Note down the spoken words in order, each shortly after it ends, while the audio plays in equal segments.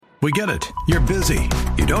We get it. You're busy.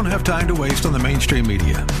 You don't have time to waste on the mainstream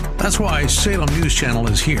media. That's why Salem News Channel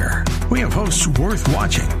is here. We have hosts worth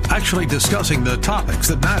watching, actually discussing the topics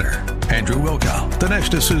that matter. Andrew Wilkow,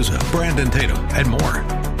 Dinesh D'Souza, Brandon Tatum, and more.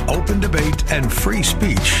 Open debate and free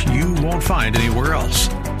speech you won't find anywhere else.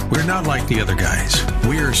 We're not like the other guys.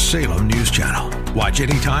 We're Salem News Channel. Watch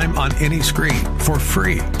anytime on any screen for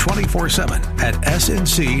free 24/7 at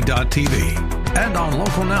snc.tv and on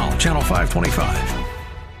Local Now, Channel 525.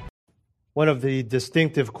 One of the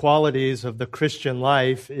distinctive qualities of the Christian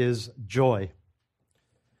life is joy.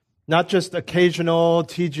 Not just occasional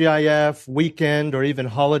TGIF, weekend, or even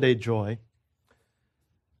holiday joy,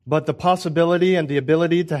 but the possibility and the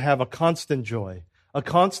ability to have a constant joy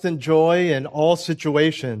in all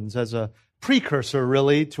situations as a precursor,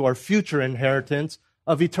 really, to our future inheritance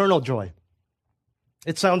of eternal joy.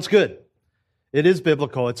 It sounds good. It is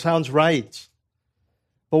biblical. It sounds right.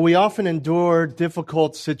 But we often endure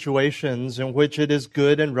difficult situations in which it is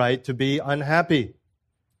good and right to be unhappy.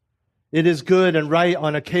 It is good and right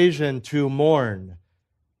on occasion to mourn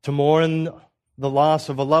the loss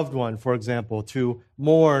of a loved one, for example, to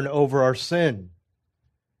mourn over our sin.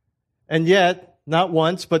 And yet, not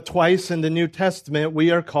once, but twice in the New Testament,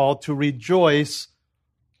 we are called to rejoice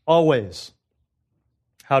always.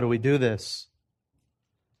 How do we do this?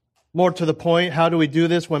 More to the point, how do we do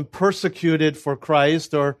this when persecuted for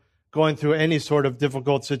Christ or going through any sort of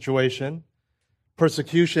difficult situation?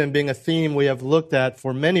 Persecution being a theme we have looked at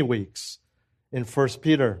for many weeks in 1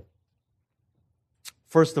 Peter.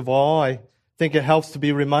 First of all, I think it helps to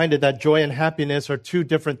be reminded that joy and happiness are two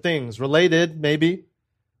different things. Related, maybe,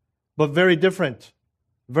 but very different,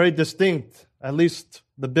 very distinct, at least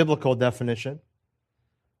the biblical definition.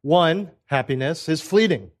 One, happiness, is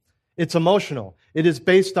fleeting. It's emotional. It is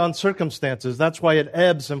based on circumstances. That's why it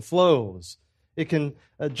ebbs and flows. It can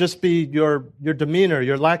just be your demeanor,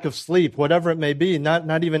 your lack of sleep, whatever it may be,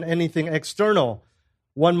 not even anything external.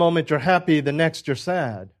 One moment you're happy, the next you're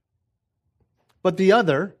sad. But the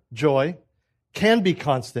other, joy, can be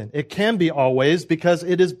constant. It can be always because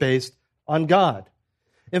it is based on God.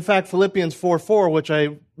 In fact, Philippians 4:4, which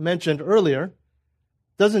I mentioned earlier,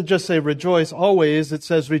 doesn't just say rejoice always. It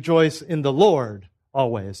says rejoice in the Lord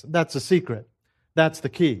always. That's the secret. That's the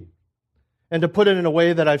key. And to put it in a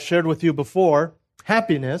way that I've shared with you before,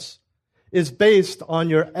 happiness is based on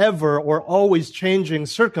your ever or always changing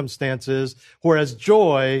circumstances, whereas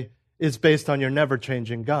joy is based on your never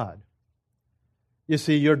changing God. You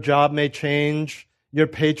see, your job may change, your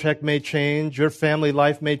paycheck may change, your family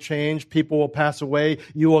life may change, people will pass away,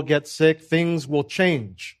 you will get sick, things will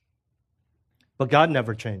change. But God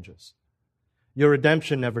never changes. Your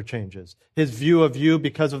redemption never changes. His view of you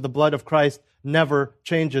because of the blood of Christ never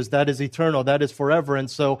changes. That is eternal. That is forever. And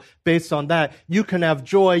so based on that, you can have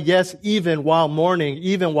joy, yes, even while mourning,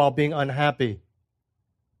 even while being unhappy.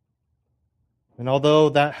 And although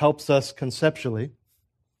that helps us conceptually,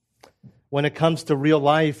 when it comes to real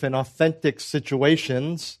life and authentic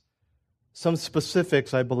situations, some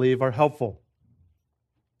specifics, I believe, are helpful.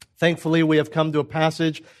 Thankfully, we have come to a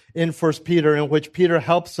passage in 1 Peter in which Peter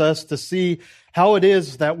helps us to see how it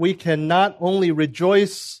is that we can not only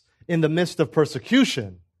rejoice in the midst of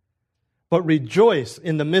persecution, but rejoice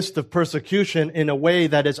in the midst of persecution in a way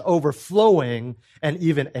that is overflowing and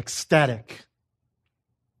even ecstatic.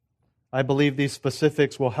 I believe these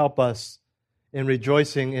specifics will help us in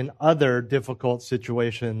rejoicing in other difficult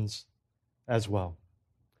situations as well.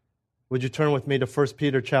 Would you turn with me to 1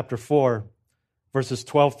 Peter chapter 4, verses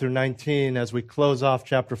 12 through 19 as we close off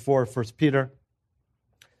chapter 4 of 1 Peter.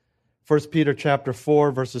 1 Peter chapter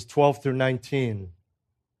 4, verses 12 through 19.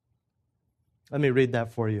 Let me read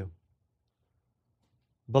that for you.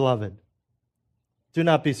 Beloved, do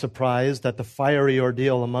not be surprised at the fiery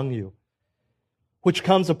ordeal among you, which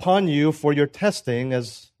comes upon you for your testing,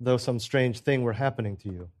 as though some strange thing were happening to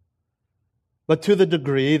you. But to the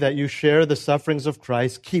degree that you share the sufferings of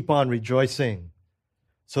Christ, keep on rejoicing,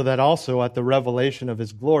 so that also at the revelation of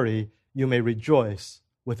his glory you may rejoice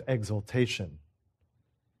with exultation.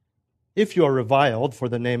 If you are reviled for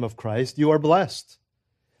the name of Christ, you are blessed,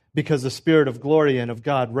 because the Spirit of glory and of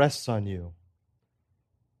God rests on you.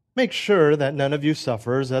 Make sure that none of you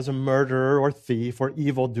suffers as a murderer or thief or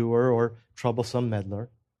evildoer or troublesome meddler.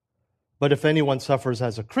 But if anyone suffers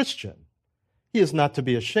as a Christian, he is not to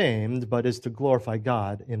be ashamed, but is to glorify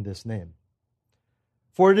God in this name.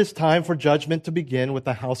 For it is time for judgment to begin with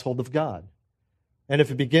the household of God. And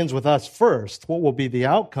if it begins with us first, what will be the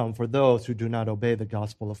outcome for those who do not obey the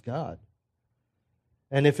gospel of God?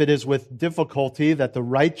 And if it is with difficulty that the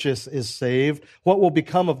righteous is saved, what will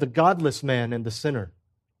become of the godless man and the sinner?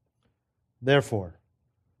 Therefore,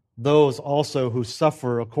 Those also who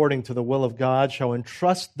suffer according to the will of God shall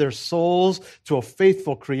entrust their souls to a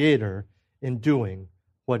faithful Creator in doing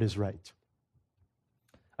what is right.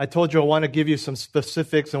 I told you I want to give you some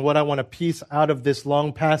specifics, and what I want to piece out of this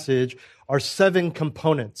long passage are 7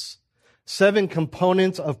 components. 7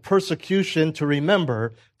 components of persecution to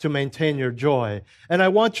remember to maintain your joy. And I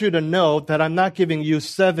want you to note that I'm not giving you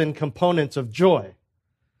 7 components of joy.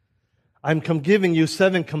 I'm giving you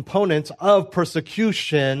 7 components of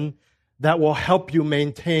persecution that will help you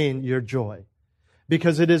maintain your joy.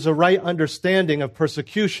 Because it is a right understanding of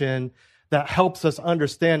persecution that helps us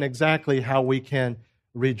understand exactly how we can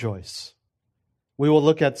rejoice. We will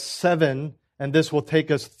look at 7, and this will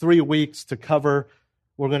take us 3 weeks to cover.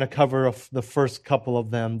 We're going to cover the first couple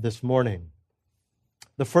of them this morning.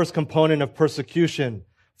 The first component of persecution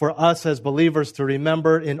for us as believers to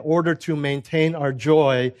remember in order to maintain our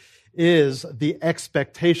joy is the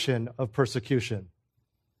expectation of persecution.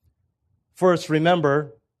 First,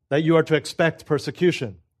 remember that you are to expect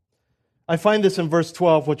persecution. I find this in verse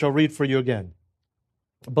 12, which I'll read for you again.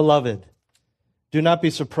 Beloved, do not be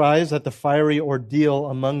surprised at the fiery ordeal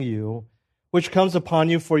among you, which comes upon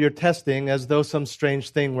you for your testing, as though some strange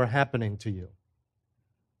thing were happening to you.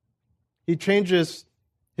 He changes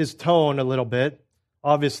his tone a little bit.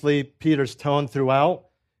 Obviously, Peter's tone throughout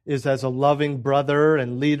is as a loving brother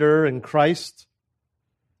and leader in Christ.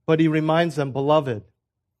 But he reminds them, beloved,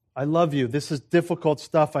 I love you. This is difficult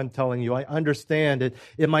stuff I'm telling you. I understand it.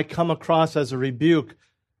 It might come across as a rebuke,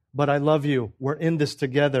 but I love you. We're in this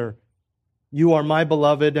together. You are my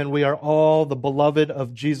beloved, and we are all the beloved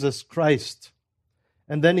of Jesus Christ.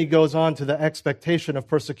 And then he goes on to the expectation of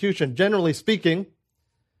persecution. Generally speaking,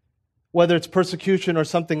 whether it's persecution or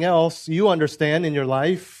something else, you understand in your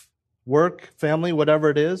life, work, family, whatever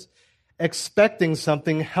it is, expecting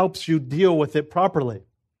something helps you deal with it properly.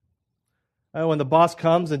 When the boss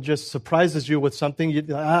comes and just surprises you with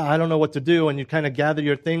something, I don't know what to do, and you kind of gather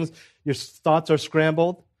your things, your thoughts are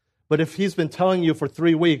scrambled. But if he's been telling you for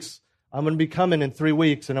 3 weeks, I'm going to be coming in 3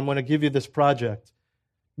 weeks, and I'm going to give you this project,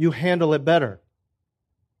 you handle it better.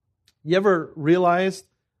 You ever realized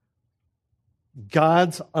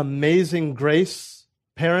God's amazing grace,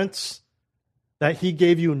 parents, that he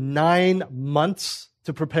gave you 9 months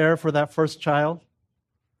to prepare for that first child?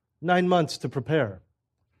 9 months to prepare.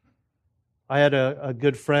 I had a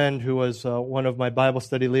good friend who was one of my Bible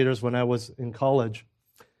study leaders when I was in college,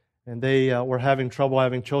 and they were having trouble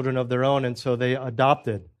having children of their own, and so they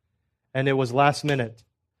adopted, and it was last minute,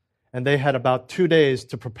 and they had about 2 days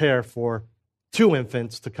to prepare for 2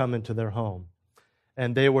 infants to come into their home.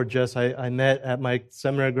 And they were just, I met at my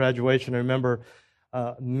seminary graduation. I remember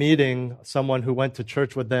meeting someone who went to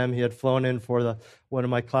church with them. He had flown in for one of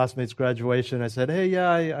my classmates' graduation. I said, hey, yeah,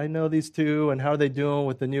 I know these 2, and how are they doing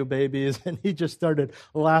with the new babies? And he just started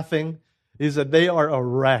laughing. He said, they are a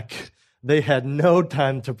wreck. They had no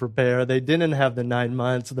time to prepare. They didn't have the 9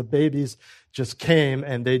 months. The babies just came,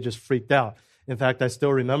 and they just freaked out. In fact, I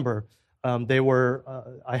still remember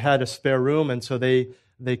I had a spare room, and so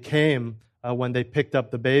they came when they picked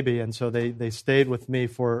up the baby, and so they stayed with me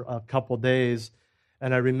for a couple days.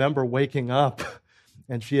 And I remember waking up,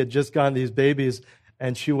 and she had just gotten these babies,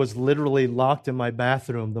 and she was literally locked in my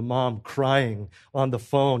bathroom, the mom crying on the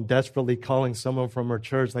phone, desperately calling someone from her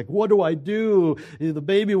church, like, what do I do? The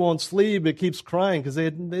baby won't sleep. It keeps crying, because they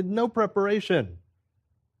had no preparation.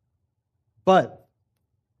 But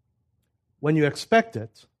when you expect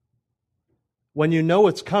it, when you know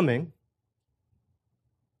it's coming,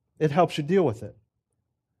 it helps you deal with it.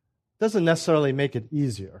 It doesn't necessarily make it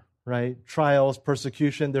easier. Right? Trials,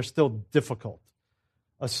 persecution, they're still difficult,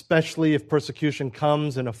 especially if persecution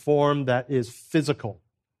comes in a form that is physical.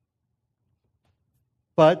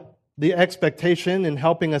 But the expectation in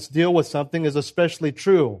helping us deal with something is especially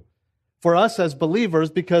true for us as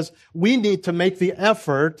believers, because we need to make the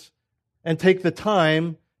effort and take the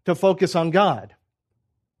time to focus on God.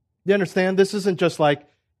 You understand? This isn't just like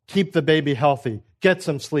keep the baby healthy, get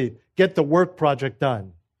some sleep, get the work project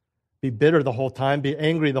done. Be bitter the whole time, be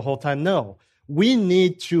angry the whole time. No, we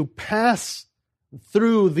need to pass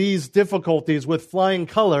through these difficulties with flying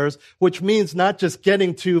colors, which means not just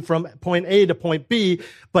getting from point A to point B,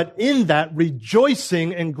 but in that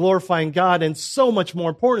rejoicing and glorifying God. And so much more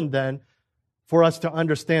important then for us to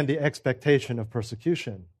understand the expectation of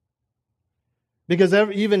persecution. Because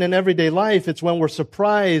even in everyday life, it's when we're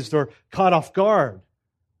surprised or caught off guard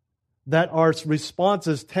that our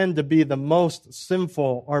responses tend to be the most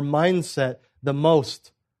sinful, our mindset the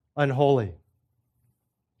most unholy.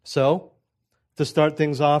 So, to start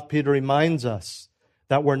things off, Peter reminds us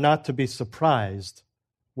that we're not to be surprised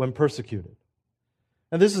when persecuted.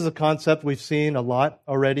 And this is a concept we've seen a lot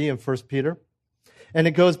already in 1 Peter. And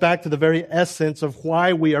it goes back to the very essence of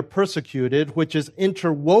why we are persecuted, which is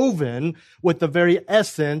interwoven with the very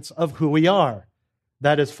essence of who we are.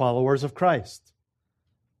 That is followers of Christ.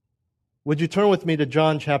 Would you turn with me to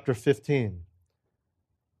John chapter 15?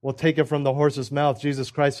 We'll take it from the horse's mouth, Jesus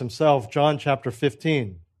Christ himself, John chapter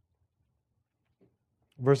 15,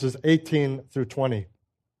 verses 18 through 20.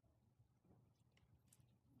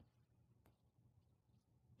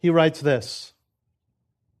 He writes this: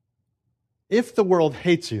 "If the world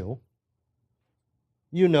hates you,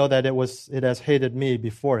 you know that it has hated me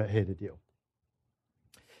before it hated you.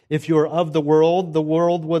 If you are of the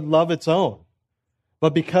world would love its own.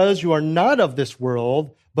 But because you are not of this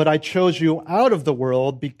world, but I chose you out of the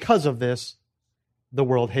world, because of this, the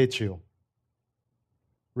world hates you.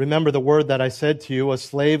 Remember the word that I said to you, a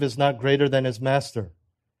slave is not greater than his master."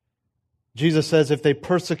 Jesus says, if they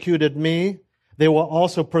persecuted me, they will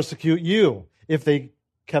also persecute you. If they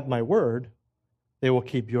kept my word, they will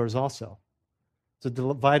keep yours also. It's a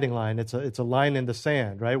dividing line. It's a line in the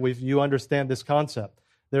sand, right? You understand this concept.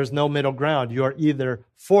 There's no middle ground. You are either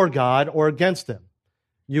for God or against him.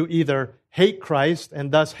 You either hate Christ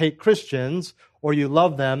and thus hate Christians, or you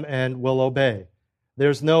love them and will obey.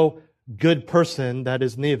 There's no good person that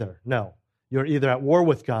is neither. No. You're either at war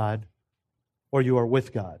with God or you are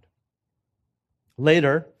with God.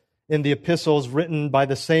 Later, in the epistles written by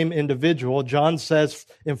the same individual, John says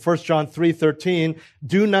in 1 John 3:13,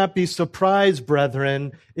 "Do not be surprised,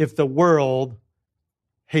 brethren, if the world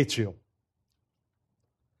hates you."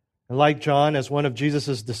 And like John, as one of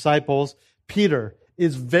Jesus' disciples, Peter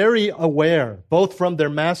is very aware, both from their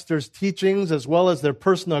master's teachings as well as their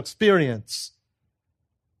personal experience,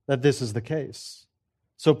 that this is the case.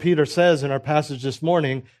 So Peter says in our passage this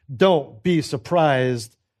morning, don't be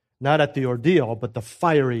surprised, not at the ordeal, but the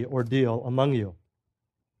fiery ordeal among you.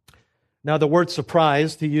 Now, the word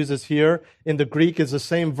surprised he uses here in the Greek is the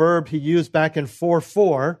same verb he used back in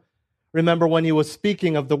 4:4. Remember when he was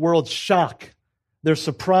speaking of the world's shock. They're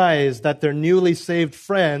surprised that their newly saved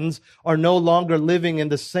friends are no longer living in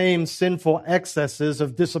the same sinful excesses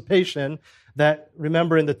of dissipation that,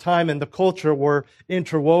 remember, in the time and the culture were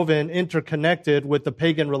interwoven, interconnected with the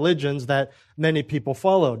pagan religions that many people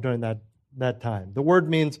followed during that time. The word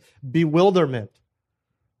means bewilderment,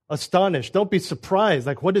 astonished. Don't be surprised.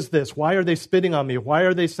 Like, what is this? Why are they spitting on me? Why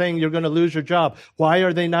are they saying you're going to lose your job? Why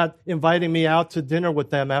are they not inviting me out to dinner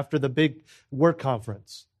with them after the big work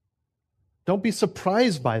conference? Don't be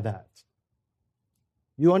surprised by that.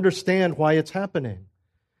 You understand why it's happening.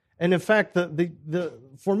 And in fact,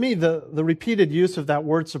 for me, the repeated use of that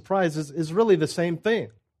word surprise is really the same thing.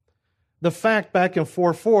 The fact back in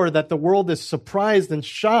 4:4 that the world is surprised and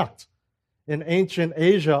shocked in ancient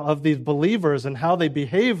Asia of these believers and how they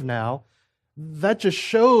behave now, that just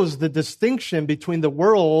shows the distinction between the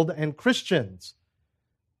world and Christians.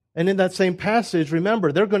 And in that same passage,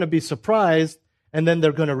 remember, they're going to be surprised and then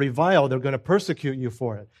they're going to revile, they're going to persecute you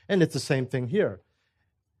for it. And it's the same thing here.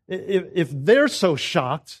 If they're so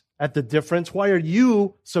shocked at the difference, why are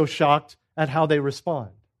you so shocked at how they respond?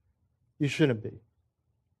 You shouldn't be.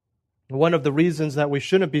 One of the reasons that we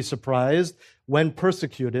shouldn't be surprised when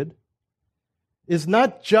persecuted is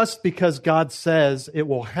not just because God says it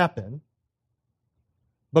will happen,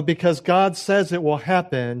 but because God says it will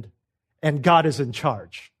happen and God is in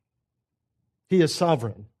charge. He is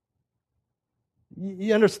sovereign.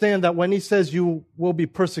 You understand that when he says you will be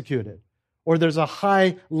persecuted, or there's a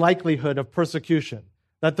high likelihood of persecution,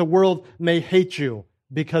 that the world may hate you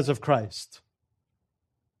because of Christ,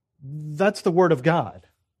 that's the word of God.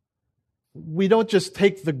 We don't just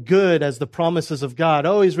take the good as the promises of God.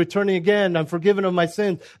 Oh, he's returning again. I'm forgiven of my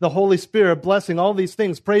sins. The Holy Spirit, blessing, all these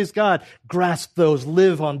things. Praise God. Grasp those.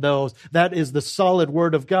 Live on those. That is the solid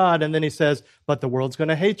word of God. And then he says, but the world's going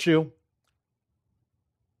to hate you.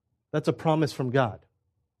 That's a promise from God.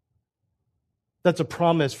 That's a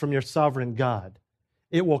promise from your sovereign God.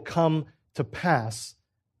 It will come to pass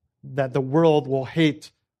that the world will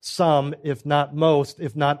hate some, if not most,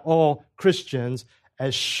 if not all Christians,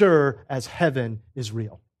 as sure as heaven is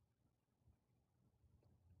real.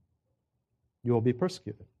 You will be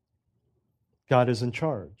persecuted. God is in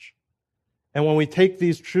charge. And when we take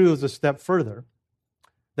these truths a step further,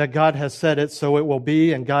 that God has said it, so it will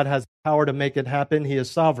be, and God has power to make it happen, he is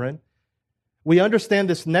sovereign, we understand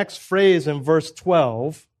this next phrase in verse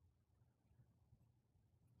 12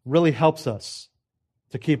 really helps us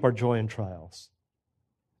to keep our joy in trials.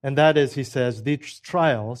 And that is, he says, these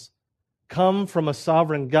trials come from a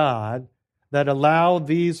sovereign God that allow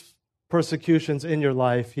these persecutions in your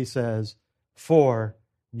life, he says, for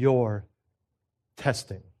your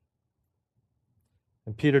testing.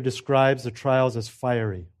 And Peter describes the trials as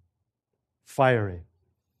fiery. Fiery.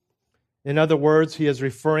 In other words, he is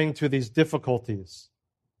referring to these difficulties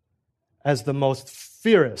as the most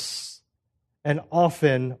fierce and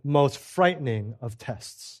often most frightening of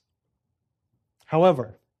tests.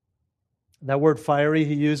 However, that word fiery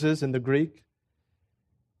he uses in the Greek,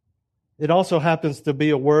 it also happens to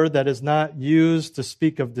be a word that is not used to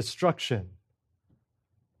speak of destruction,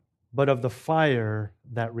 but of the fire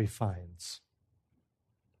that refines.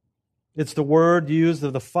 It's the word used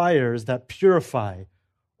of the fires that purify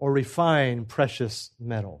or refine precious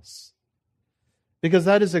metals. Because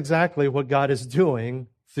that is exactly what God is doing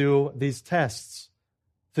through these tests,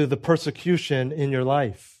 through the persecution in your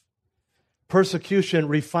life. Persecution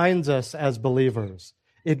refines us as believers.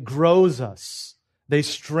 It grows us. They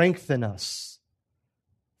strengthen us.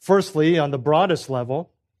 Firstly, on the broadest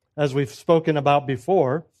level, as we've spoken about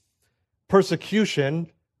before, persecution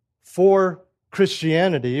for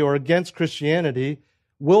Christianity or against Christianity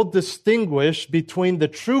will distinguish between the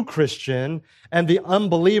true Christian and the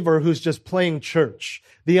unbeliever who's just playing church.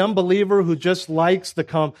 The unbeliever who just likes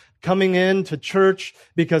the coming in to church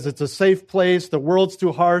because it's a safe place, the world's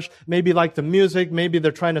too harsh, maybe like the music, maybe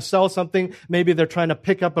they're trying to sell something, maybe they're trying to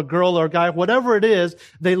pick up a girl or a guy, whatever it is,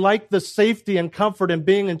 they like the safety and comfort in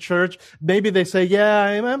being in church. Maybe they say, yeah,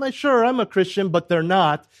 I'm sure I'm a Christian, but they're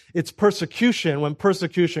not. It's persecution. When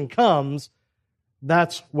persecution comes,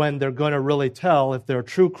 that's when they're going to really tell if they're a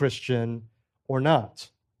true Christian or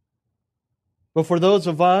not. But for those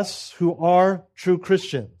of us who are true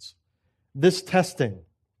Christians, this testing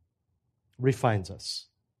refines us.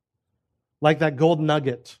 Like that gold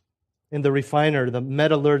nugget in the refiner, the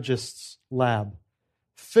metallurgist's lab,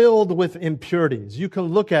 filled with impurities. You can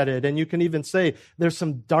look at it and you can even say, there's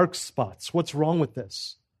some dark spots. What's wrong with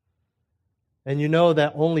this? And you know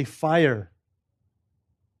that only fire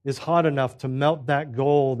is hot enough to melt that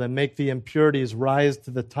gold and make the impurities rise to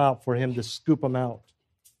the top for him to scoop them out.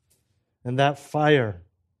 And that fire,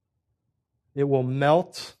 it will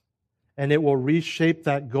melt and it will reshape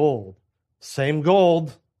that gold. Same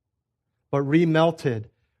gold, but remelted,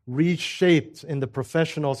 reshaped in the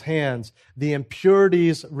professional's hands, the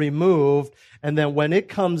impurities removed, and then when it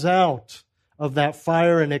comes out of that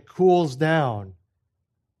fire and it cools down,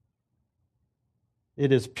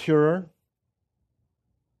 it is purer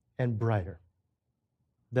and brighter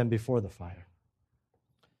than before the fire.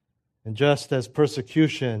 And just as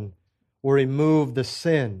persecution will remove the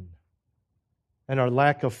sin and our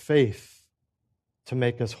lack of faith to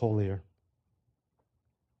make us holier.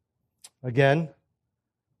 Again,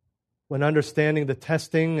 when understanding the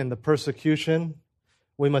testing and the persecution,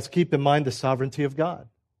 we must keep in mind the sovereignty of God.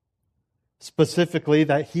 Specifically,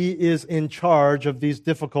 that He is in charge of these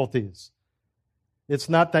difficulties. It's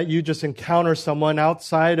not that you just encounter someone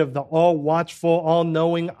outside of the all-watchful,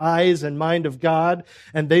 all-knowing eyes and mind of God,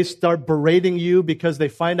 and they start berating you because they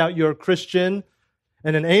find out you're a Christian,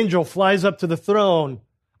 and an angel flies up to the throne.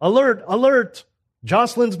 Alert, alert,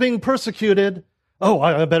 Jocelyn's being persecuted. Oh,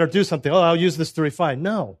 I better do something. Oh, I'll use this to refine.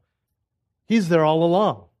 No, He's there all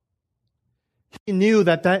along. He knew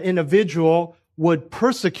that that individual would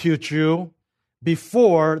persecute you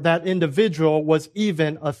before that individual was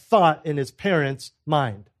even a thought in his parents'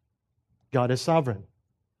 mind. God is sovereign.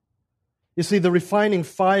 You see, the refining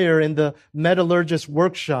fire in the metallurgist's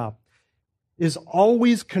workshop is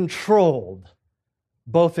always controlled,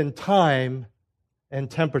 both in time and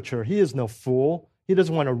temperature. He is no fool. He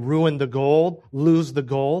doesn't want to ruin the gold, lose the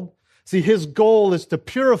gold. See, his goal is to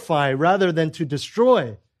purify rather than to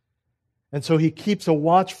destroy. And so he keeps a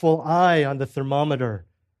watchful eye on the thermometer.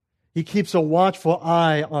 He keeps a watchful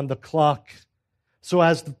eye on the clock so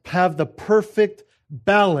as to have the perfect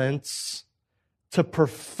balance to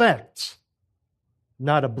perfect,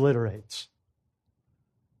 not obliterate.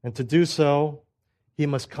 And to do so, he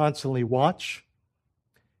must constantly watch.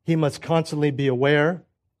 He must constantly be aware.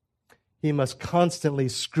 He must constantly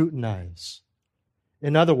scrutinize.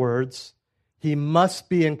 In other words, he must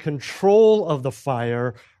be in control of the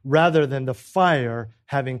fire rather than the fire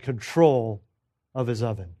having control of his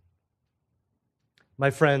oven. My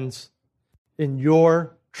friends, in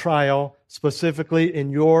your trial, specifically in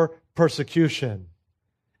your persecution,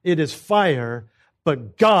 it is fire,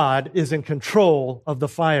 but God is in control of the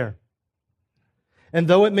fire. And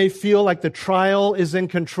though it may feel like the trial is in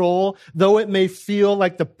control, though it may feel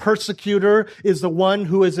like the persecutor is the one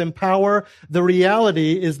who is in power, the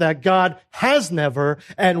reality is that God has never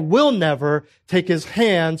and will never take his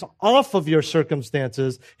hands off of your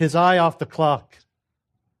circumstances, his eye off the clock,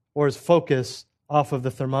 or his focus off of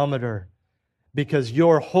the thermometer, because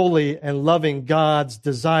your holy and loving God's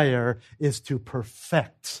desire is to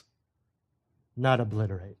perfect, not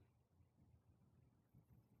obliterate.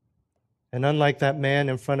 And unlike that man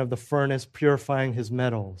in front of the furnace purifying his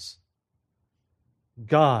metals,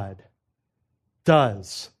 God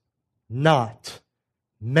does not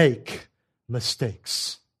make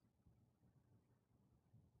mistakes.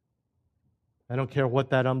 I don't care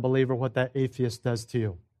what that unbeliever, what that atheist does to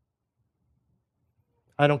you.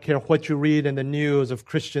 I don't care what you read in the news of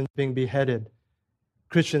Christians being beheaded,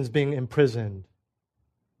 Christians being imprisoned.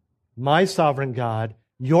 My sovereign God,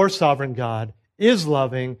 your sovereign God, is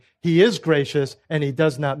loving, He is gracious, and He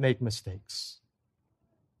does not make mistakes.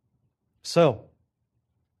 So,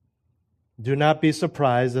 do not be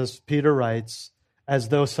surprised, as Peter writes, as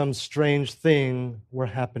though some strange thing were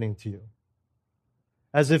happening to you.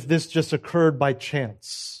 As if this just occurred by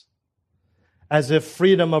chance. As if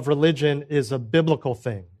freedom of religion is a biblical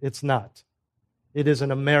thing. It's not. It is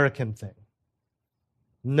an American thing.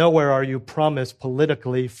 Nowhere are you promised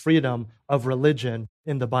politically freedom of religion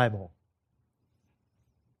in the Bible.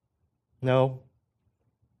 No.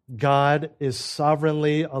 God is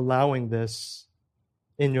sovereignly allowing this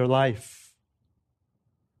in your life.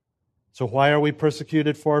 So why are we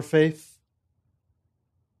persecuted for our faith?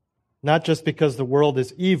 Not just because the world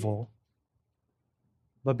is evil,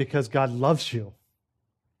 but because God loves you.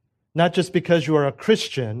 Not just because you are a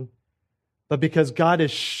Christian, but because God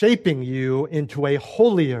is shaping you into a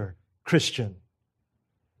holier Christian.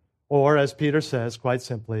 Or, as Peter says, quite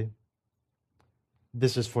simply,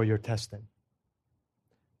 this is for your testing.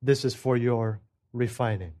 This is for your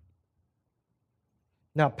refining.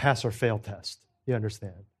 Not pass or fail test, you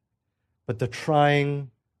understand. But the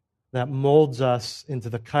trying that molds us into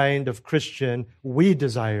the kind of Christian we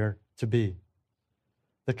desire to be.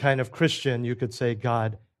 The kind of Christian, you could say,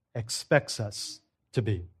 God expects us to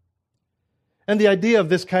be. And the idea of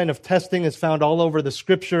this kind of testing is found all over the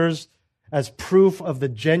Scriptures as proof of the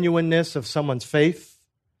genuineness of someone's faith.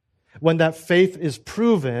 When that faith is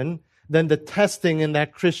proven, then the testing in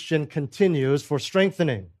that Christian continues for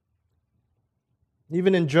strengthening.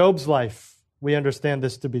 Even in Job's life, we understand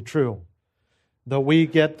this to be true. Though we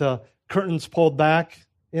get the curtains pulled back,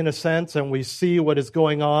 in a sense, and we see what is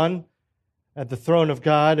going on at the throne of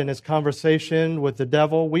God in his conversation with the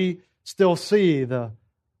devil, we still see the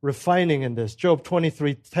refining in this. Job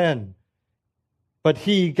 23:10. But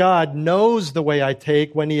he, God, knows the way I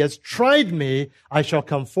take. When he has tried me, I shall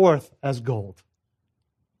come forth as gold.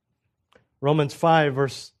 Romans 5,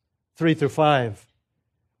 verse 3 through 5.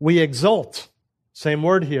 We exult. Same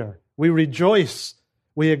word here. We rejoice.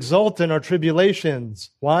 We exult in our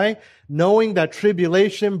tribulations. Why? Knowing that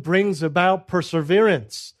tribulation brings about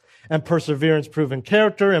perseverance. And perseverance, proven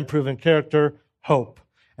character. And proven character, hope.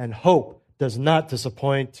 And hope does not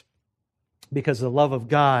disappoint, because the love of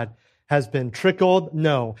God has been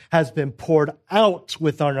has been poured out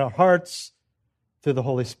within our hearts through the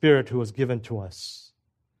Holy Spirit who was given to us.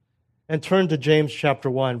 And turn to James chapter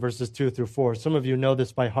 1, verses 2 through 4. Some of you know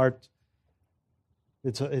this by heart.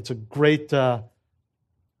 It's a great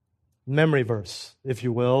memory verse, if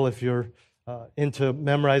you will. If you're into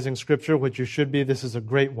memorizing Scripture, which you should be, this is a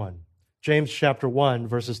great one. James chapter 1,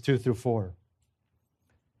 verses 2 through 4.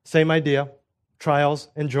 Same idea, trials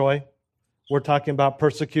and joy. We're talking about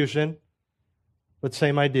persecution, but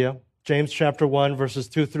same idea. James chapter 1, verses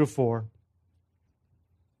 2 through 4.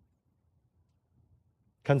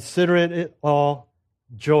 Consider it all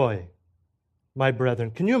joy, my brethren.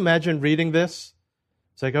 Can you imagine reading this?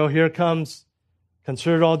 It's like, oh, here it comes.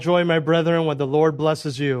 Consider it all joy, my brethren, when the Lord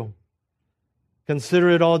blesses you. Consider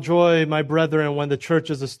it all joy, my brethren, when the church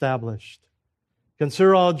is established.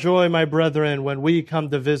 Consider all joy, my brethren, when we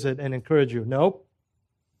come to visit and encourage you. Nope.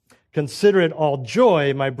 Consider it all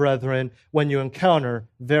joy, my brethren, when you encounter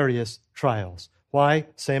various trials. Why?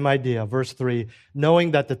 Same idea. Verse 3,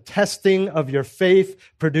 knowing that the testing of your faith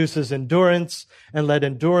produces endurance, and let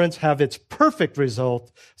endurance have its perfect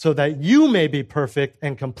result, so that you may be perfect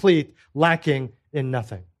and complete, lacking in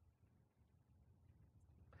nothing.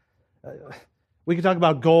 We could talk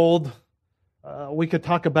about gold. We could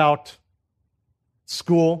talk about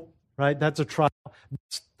school, right? That's a trial.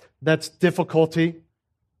 That's difficulty.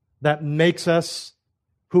 That makes us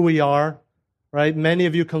who we are, right? Many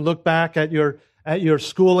of you can look back at your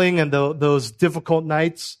schooling and those difficult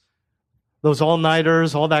nights, those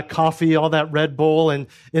all-nighters, all that coffee, all that Red Bull, and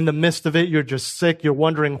in the midst of it, you're just sick. You're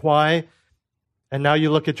wondering why. And now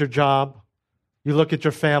you look at your job, you look at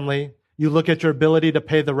your family, you look at your ability to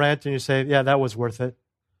pay the rent, and you say, yeah, that was worth it.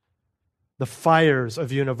 The fires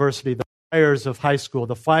of university, the fires of high school,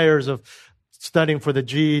 the fires of studying for the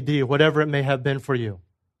GED, whatever it may have been for you.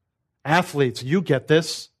 Athletes, you get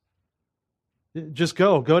this. Just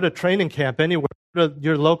go to training camp anywhere. to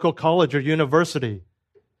your local college or university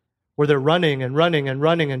where they're running and running and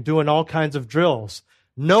running and doing all kinds of drills.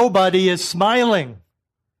 Nobody is smiling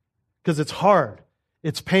because it's hard,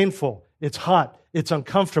 it's painful, it's hot, it's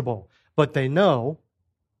uncomfortable. But they know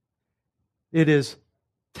it is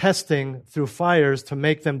testing through fires to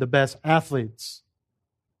make them the best athletes,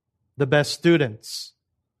 the best students,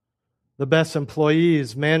 the best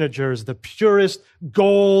employees, managers, the purest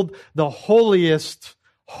gold, the holiest,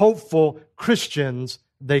 hopeful Christians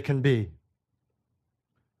they can be.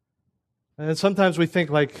 And sometimes we think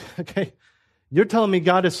like, okay, you're telling me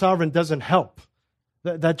God is sovereign doesn't help.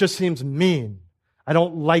 That just seems mean. I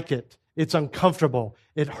don't like it. It's uncomfortable.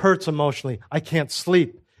 It hurts emotionally. I can't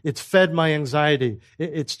sleep. It's fed my anxiety.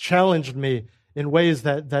 It's challenged me in ways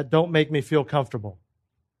that don't make me feel comfortable.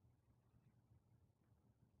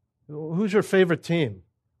 Who's your favorite team?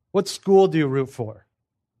 What school do you root for?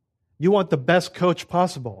 You want the best coach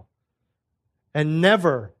possible. And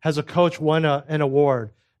never has a coach won an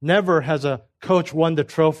award. Never has a coach won the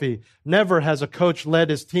trophy. Never has a coach led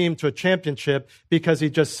his team to a championship because he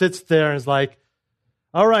just sits there and is like,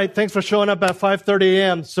 all right, thanks for showing up at 5:30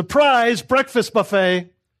 a.m. Surprise, breakfast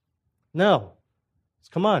buffet. No.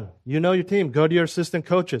 Come on. You know your team. Go to your assistant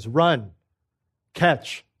coaches. Run,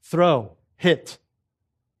 catch, throw, hit.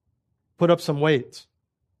 Put up some weight.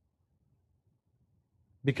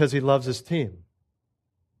 Because he loves his team.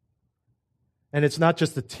 And it's not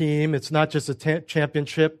just a team. It's not just a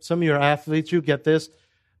championship. Some of your athletes, you get this.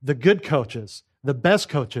 The good coaches, the best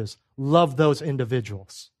coaches, love those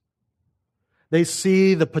individuals. They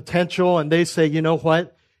see the potential and they say, you know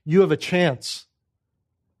what? You have a chance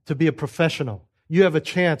to be a professional. You have a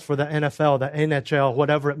chance for the NFL, the NHL,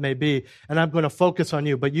 whatever it may be. And I'm going to focus on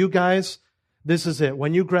you. But you guys, this is it.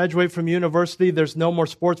 When you graduate from university, there's no more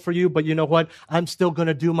sports for you. But you know what? I'm still going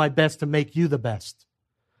to do my best to make you the best.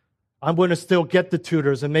 I'm going to still get the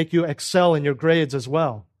tutors and make you excel in your grades as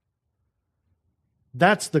well.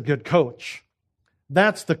 That's the good coach.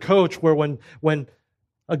 That's the coach where when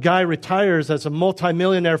a guy retires as a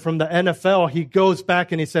multimillionaire from the NFL, he goes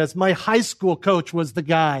back and he says, my high school coach was the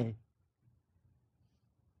guy.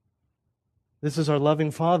 This is our loving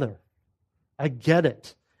Father. I get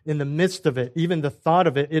it. In the midst of it, even the thought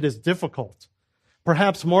of it, it is difficult.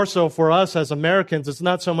 Perhaps more so for us as Americans, it's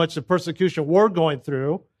not so much the persecution we're going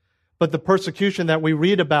through, but the persecution that we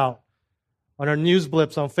read about on our news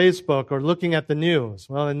blips on Facebook or looking at the news.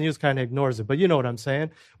 Well, the news kind of ignores it, but you know what I'm saying.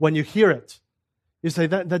 When you hear it, you say,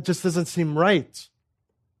 that just doesn't seem right.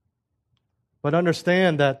 But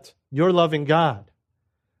understand that your loving God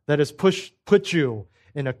that has put you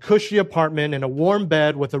in a cushy apartment, in a warm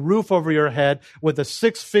bed, with a roof over your head, with a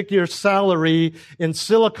 6-figure salary in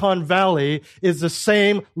Silicon Valley, is the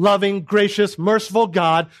same loving, gracious, merciful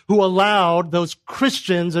God who allowed those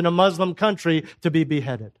Christians in a Muslim country to be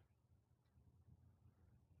beheaded.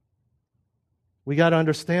 We got to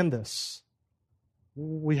understand this.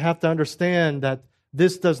 We have to understand that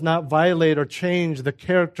this does not violate or change the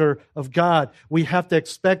character of God. We have to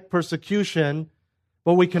expect persecution,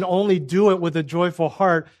 but we can only do it with a joyful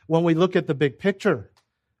heart when we look at the big picture,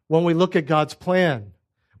 when we look at God's plan,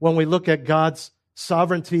 when we look at God's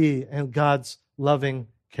sovereignty and God's loving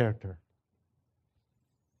character.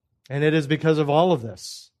 And it is because of all of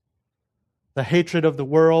this, the hatred of the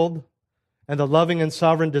world and the loving and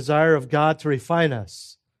sovereign desire of God to refine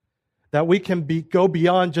us, that we can go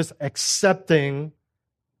beyond just accepting,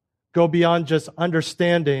 go beyond just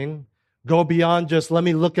understanding, go beyond just, let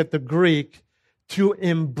me look at the Greek, to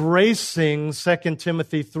embracing 2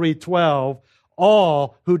 Timothy 3:12,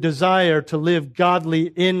 all who desire to live godly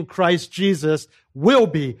in Christ Jesus will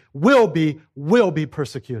be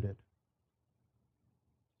persecuted.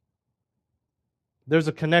 There's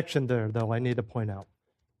a connection there, though, I need to point out.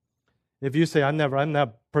 If you say, I'm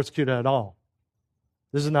not persecuted at all,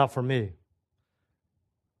 this is not for me.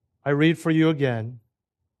 I read for you again.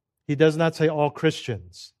 He does not say all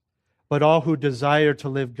Christians, but all who desire to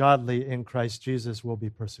live godly in Christ Jesus will be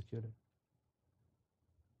persecuted.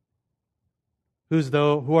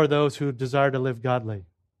 Who are those who desire to live godly?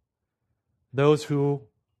 Those who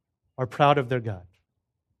are proud of their God.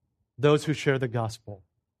 Those who share the gospel.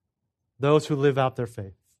 Those who live out their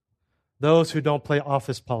faith. Those who don't play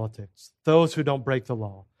office politics. Those who don't break the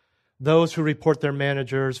law. Those who report their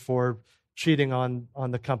managers for cheating on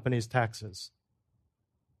the company's taxes.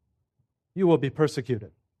 You will be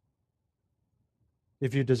persecuted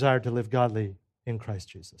if you desire to live godly in Christ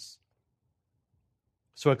Jesus.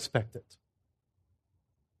 So expect it.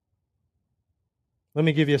 Let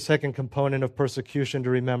me give you a second component of persecution to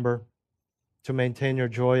remember to maintain your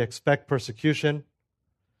joy. Expect persecution.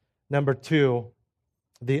 Number 2,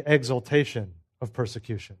 the exaltation of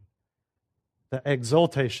persecution. The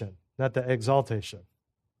exaltation, not the exaltation.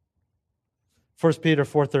 1 Peter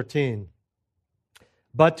 4:13.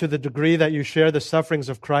 But to the degree that you share the sufferings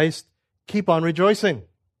of Christ, keep on rejoicing,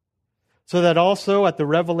 so that also at the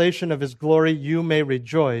revelation of his glory you may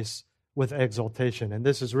rejoice with exaltation. And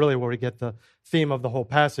this is really where we get the theme of the whole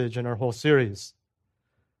passage and our whole series.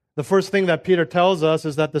 The first thing that Peter tells us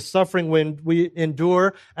is that the suffering we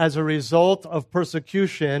endure as a result of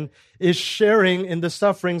persecution is sharing in the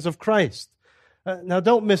sufferings of Christ. Now,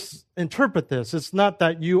 don't misinterpret this. It's not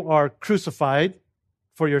that you are crucified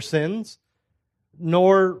for your sins,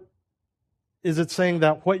 nor is it saying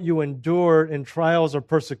that what you endure in trials or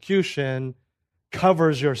persecution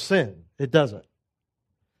covers your sin. It doesn't.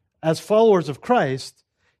 As followers of Christ,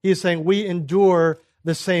 he is saying we endure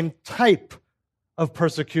the same type of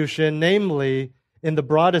persecution, namely, in the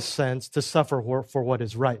broadest sense, to suffer for what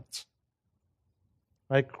is right.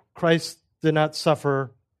 Right? Christ did not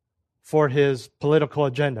suffer for his political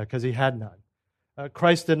agenda because he had none.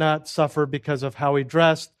 Christ did not suffer because of how he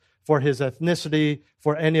dressed, for his ethnicity,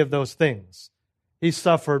 for any of those things. He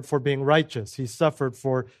suffered for being righteous. He suffered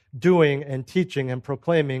for doing and teaching and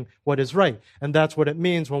proclaiming what is right. And that's what it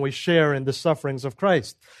means when we share in the sufferings of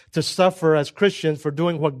Christ. To suffer as Christians for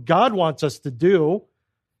doing what God wants us to do,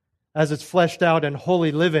 as it's fleshed out in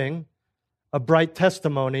holy living, a bright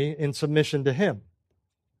testimony in submission to him.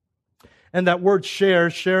 And that word share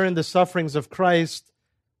in the sufferings of Christ,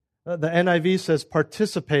 the NIV says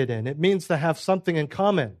participate in. It means to have something in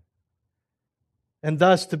common, and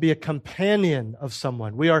thus to be a companion of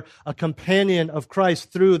someone. We are a companion of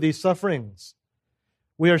Christ through these sufferings.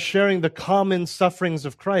 We are sharing the common sufferings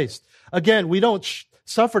of Christ. Again, we don't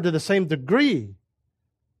suffer to the same degree,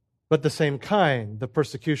 but the same kind, the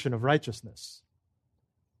persecution of righteousness.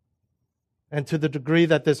 And to the degree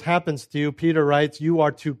that this happens to you, Peter writes, you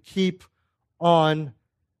are to keep on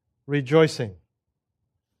rejoicing.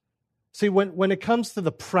 See, when it comes to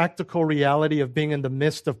the practical reality of being in the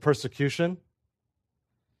midst of persecution,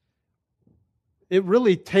 it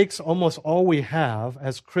really takes almost all we have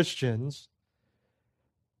as Christians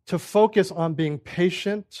to focus on being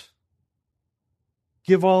patient,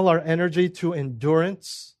 give all our energy to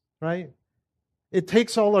endurance, right? It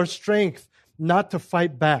takes all our strength not to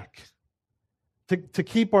fight back, to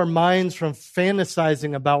keep our minds from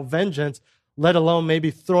fantasizing about vengeance, let alone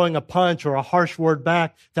maybe throwing a punch or a harsh word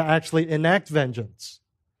back to actually enact vengeance.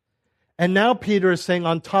 And now Peter is saying,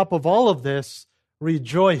 on top of all of this,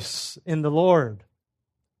 rejoice in the Lord.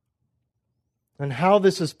 And how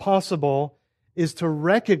this is possible is to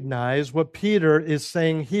recognize what Peter is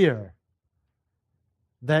saying here.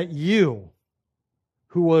 That you,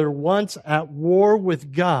 who were once at war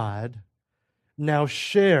with God, now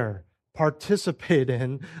share, participate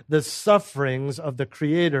in the sufferings of the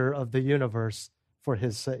Creator of the universe for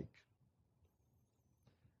his sake.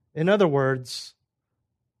 In other words,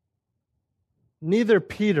 neither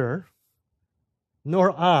Peter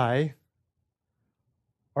nor I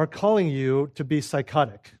are calling you to be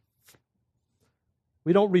psychotic.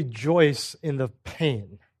 We don't rejoice in the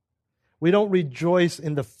pain. We don't rejoice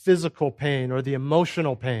in the physical pain or the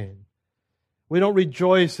emotional pain. We don't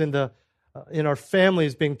rejoice in our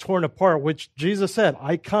families being torn apart, which Jesus said,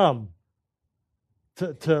 I come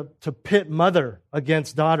to pit mother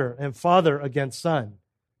against daughter and father against son.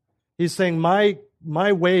 He's saying, my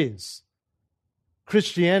ways,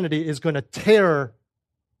 Christianity is going to tear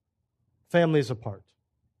families apart,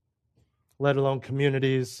 let alone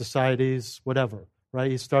communities, societies, whatever. Right?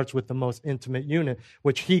 He starts with the most intimate unit,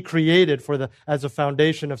 which he created as a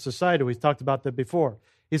foundation of society. We've talked about that before.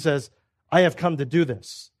 He says, I have come to do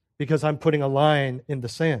this because I'm putting a line in the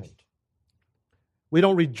sand. We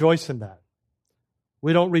don't rejoice in that.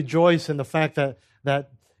 We don't rejoice in the fact that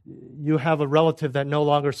you have a relative that no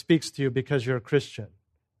longer speaks to you because you're a Christian,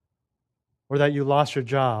 or that you lost your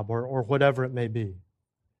job, or whatever it may be.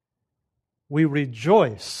 We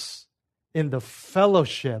rejoice in the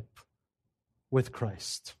fellowship with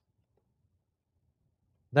Christ.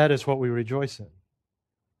 That is what we rejoice in.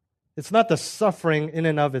 It's not the suffering in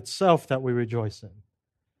and of itself that we rejoice in,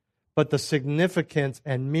 but the significance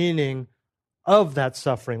and meaning of that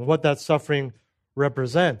suffering, what that suffering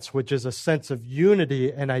represents, which is a sense of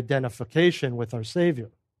unity and identification with our Savior.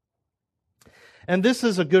 And this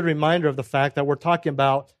is a good reminder of the fact that we're talking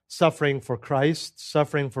about suffering for Christ,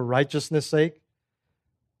 suffering for righteousness' sake.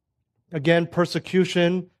 Again,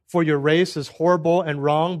 persecution for your race is horrible and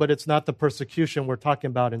wrong, but it's not the persecution we're talking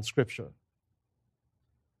about in Scripture.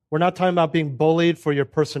 We're not talking about being bullied for your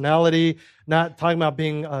personality, not talking about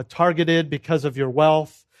being targeted because of your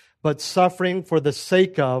wealth, but suffering for the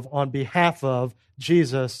sake of, on behalf of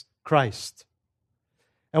Jesus Christ.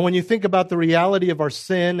 And when you think about the reality of our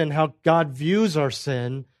sin and how God views our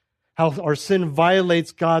sin, how our sin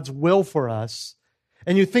violates God's will for us,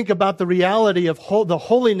 and you think about the reality of the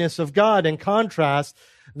holiness of God in contrast,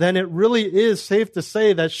 then it really is safe to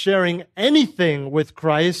say that sharing anything with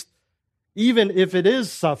Christ, even if it is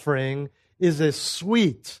suffering, is a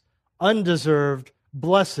sweet, undeserved,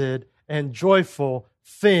 blessed, and joyful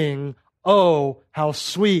thing. Oh, how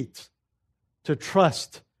sweet to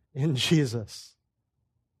trust in Jesus.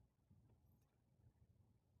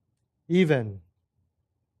 Even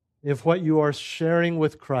if what you are sharing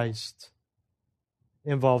with Christ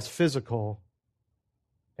involves physical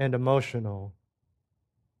and emotional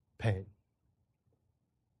pain.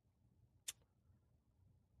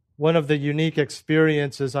 One of the unique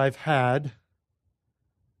experiences I've had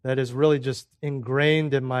that is really just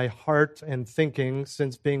ingrained in my heart and thinking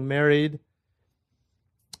since being married,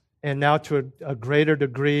 and now to a greater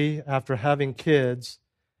degree after having kids,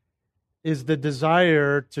 is the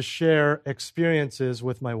desire to share experiences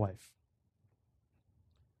with my wife.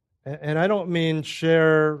 And I don't mean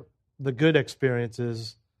share the good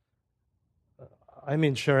experiences. I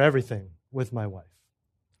mean share everything with my wife.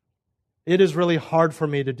 It is really hard for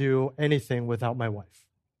me to do anything without my wife.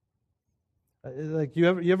 Like you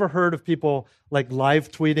ever heard of people like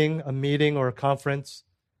live tweeting a meeting or a conference?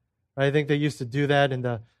 I think they used to do that in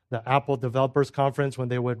the Apple Developers Conference when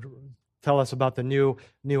they would tell us about the new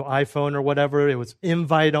iPhone or whatever. It was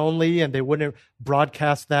invite only, and they wouldn't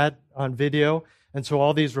broadcast that on video. And so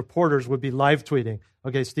all these reporters would be live tweeting.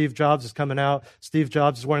 Okay, Steve Jobs is coming out. Steve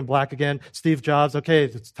Jobs is wearing black again. Steve Jobs, okay,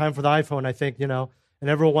 it's time for the iPhone, I think, And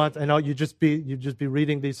everyone wants, you just be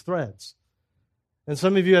reading these threads. And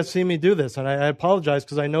some of you have seen me do this, and I apologize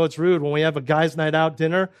because I know it's rude. When we have a guys' night out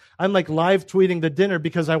dinner, I'm like live tweeting the dinner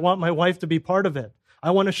because I want my wife to be part of it.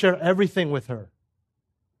 I want to share everything with her.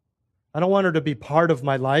 I don't want her to be part of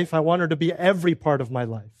my life. I want her to be every part of my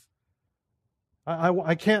life.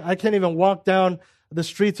 I can't even walk down the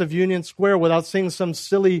streets of Union Square without seeing some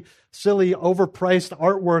silly, overpriced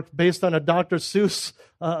artwork based on a Dr. Seuss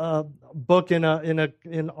book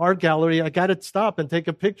in art gallery. I got to stop and take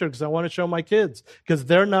a picture because I want to show my kids, because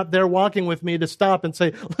they're not there walking with me to stop and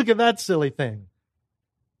say, "Look at that silly thing."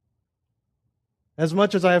 As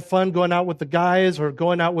much as I have fun going out with the guys or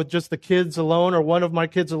going out with just the kids alone or one of my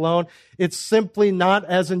kids alone, it's simply not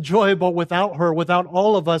as enjoyable without her, without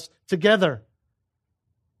all of us together.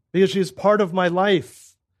 Because she's part of my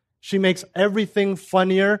life. She makes everything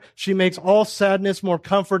funnier. She makes all sadness more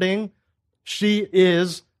comforting. She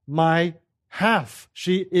is my half.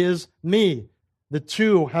 She is me. The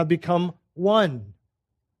two have become one.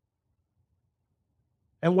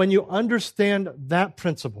 And when you understand that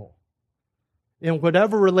principle, in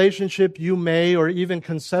whatever relationship you may or even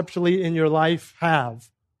conceptually in your life have,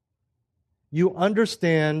 you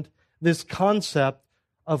understand this concept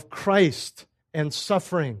of Christ and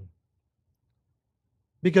suffering.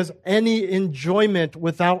 Because any enjoyment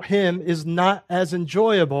without Him is not as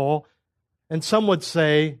enjoyable, and some would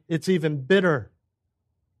say it's even bitter.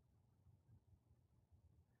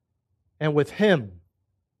 And with Him,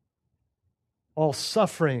 all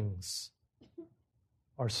sufferings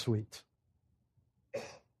are sweet.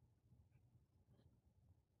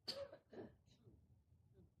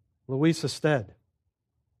 Louisa Stead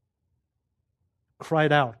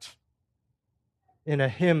cried out in a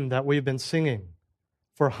hymn that we've been singing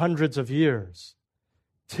for hundreds of years.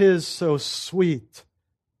 "'Tis so sweet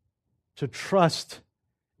to trust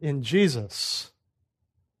in Jesus,"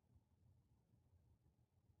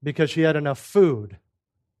 because she had enough food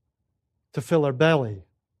to fill her belly,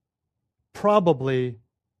 probably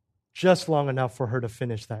just long enough for her to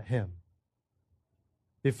finish that hymn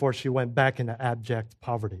before she went back into abject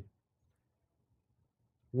poverty,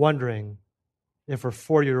 wondering if her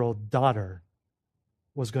 4-year-old daughter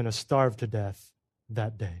was going to starve to death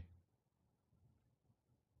that day.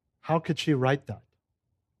 How could she write that?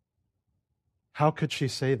 How could she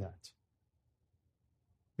say that?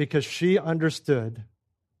 Because she understood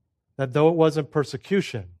that though it wasn't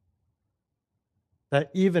persecution, that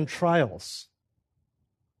even trials,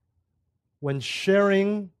 when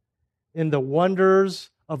sharing in the wonders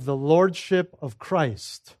of the Lordship of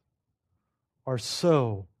Christ, are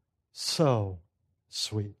so, so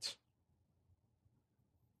sweet.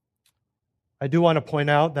 I do want to point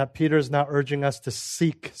out that Peter is not urging us to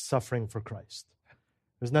seek suffering for Christ.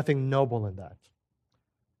 There's nothing noble in that.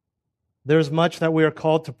 There's much that we are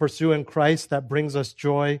called to pursue in Christ that brings us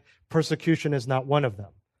joy. Persecution is not one of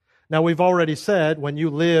them. Now, we've already said when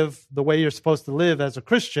you live the way you're supposed to live as a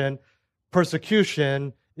Christian,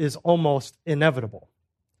 persecution is almost inevitable.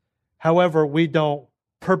 However, we don't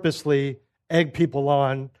purposely egg people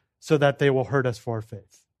on so that they will hurt us for our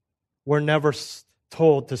faith. We're never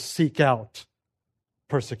told to seek out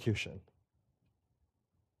persecution.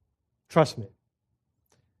 Trust me.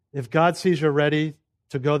 If God sees you're ready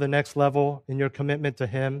to go the next level in your commitment to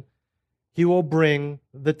Him, He will bring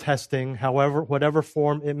the testing, whatever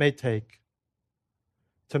form it may take,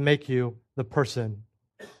 to make you the person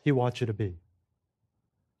He wants you to be.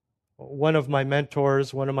 One of my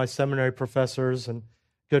mentors, one of my seminary professors and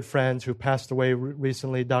good friends who passed away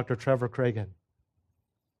recently, Dr. Trevor Cragen,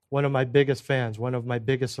 one of my biggest fans, one of my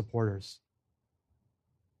biggest supporters.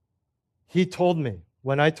 He told me,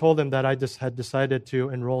 when I told him that I just had decided to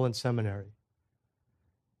enroll in seminary,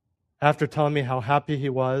 after telling me how happy he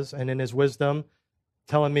was, and in his wisdom,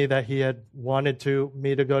 telling me that he had wanted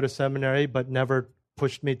me to go to seminary, but never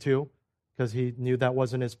pushed me to, because he knew that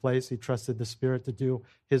wasn't his place. He trusted the Spirit to do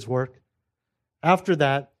His work. After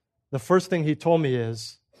that, the first thing he told me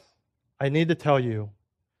is, I need to tell you,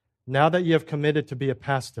 now that you have committed to be a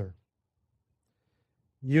pastor,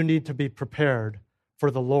 you need to be prepared for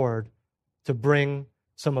the Lord to bring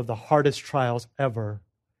some of the hardest trials ever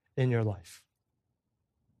in your life.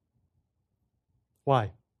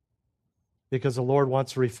 Why? Because the Lord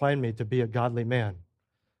wants to refine me to be a godly man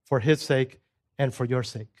for His sake and for your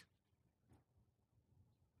sake.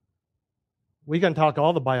 We can talk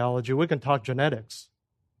all the biology, we can talk genetics,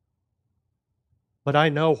 but I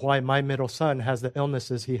know why my middle son has the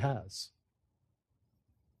illnesses he has.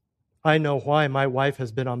 I know why my wife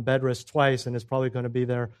has been on bed rest twice and is probably going to be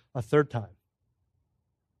there a third time.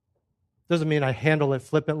 Doesn't mean I handle it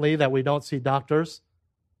flippantly, that we don't see doctors,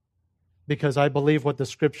 because I believe what the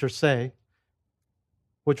Scriptures say,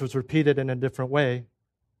 which was repeated in a different way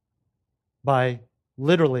by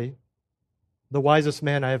literally the wisest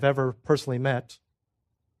man I have ever personally met,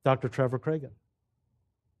 Dr. Trevor Cragen.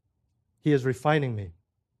 He is refining me.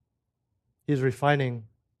 He is refining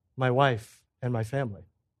my wife and my family.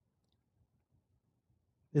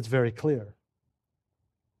 It's very clear.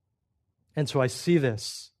 And so I see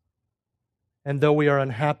this. And though we are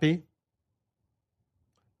unhappy,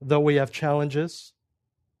 though we have challenges,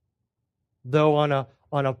 though on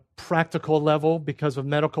a practical level, because of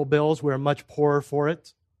medical bills, we're much poorer for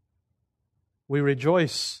it, we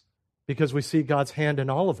rejoice because we see God's hand in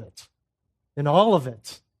all of it. In all of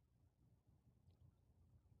it.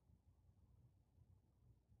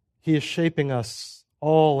 He is shaping us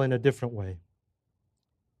all in a different way.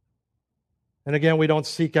 And again, we don't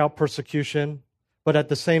seek out persecution, but at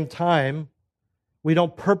the same time, we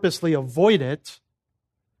don't purposely avoid it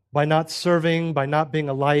by not serving, by not being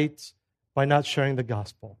a light, by not sharing the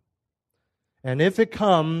gospel. And if it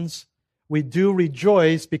comes, we do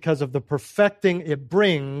rejoice because of the perfecting it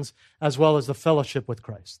brings, as well as the fellowship with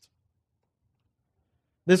Christ.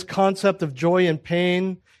 This concept of joy and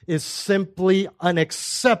pain is simply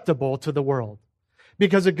unacceptable to the world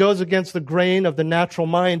because it goes against the grain of the natural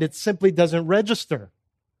mind. It simply doesn't register.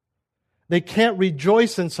 They can't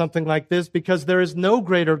rejoice in something like this because there is no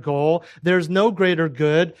greater goal, there's no greater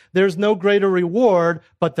good, there's no greater reward,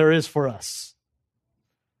 but there is for us.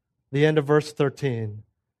 The end of verse 13.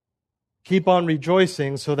 Keep on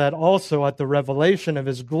rejoicing so that also at the revelation of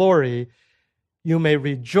His glory you may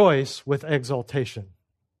rejoice with exultation.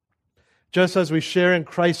 Just as we share in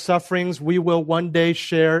Christ's sufferings, we will one day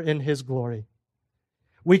share in His glory.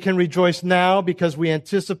 We can rejoice now because we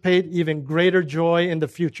anticipate even greater joy in the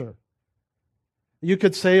future. You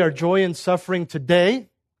could say our joy in suffering today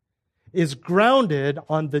is grounded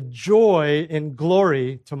on the joy in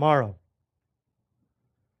glory tomorrow.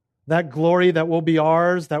 That glory that will be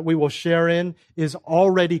ours, that we will share in, is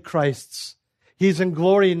already Christ's. He's in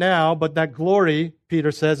glory now, but that glory,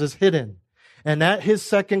 Peter says, is hidden. And at His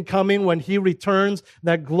second coming, when He returns,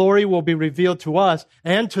 that glory will be revealed to us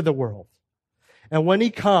and to the world. And when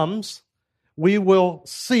He comes, we will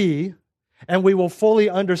see and we will fully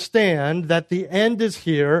understand that the end is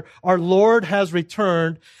here, our Lord has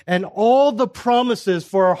returned, and all the promises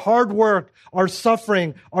for our hard work, our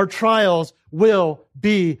suffering, our trials will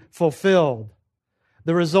be fulfilled.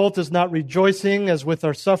 The result is not rejoicing as with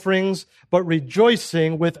our sufferings, but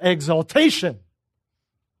rejoicing with exultation.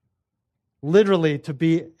 Literally, to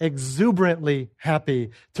be exuberantly happy,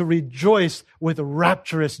 to rejoice with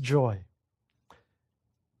rapturous joy.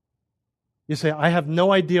 You say, I have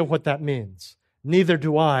no idea what that means. Neither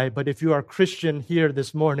do I, but if you are a Christian here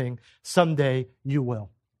this morning, someday you will.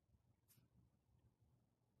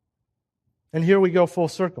 And here we go full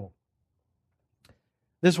circle.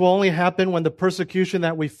 This will only happen when the persecution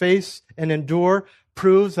that we face and endure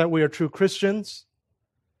proves that we are true Christians.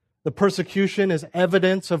 The persecution is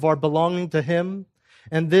evidence of our belonging to Him,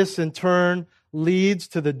 and this in turn leads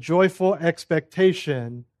to the joyful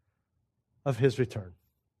expectation of his return.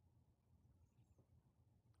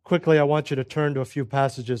 Quickly, I want you to turn to a few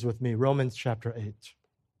passages with me. Romans chapter 8.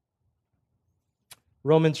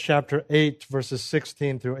 Romans chapter 8, verses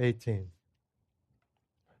 16 through 18.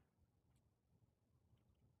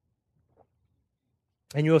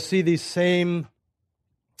 And you'll see these same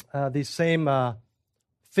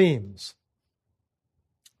themes,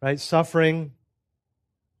 right? Suffering,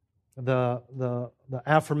 the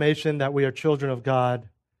affirmation that we are children of God,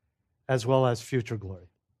 as well as future glory.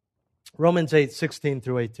 Romans 8, 16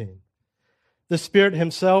 through 18. The Spirit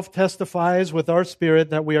himself testifies with our spirit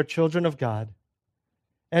that we are children of God.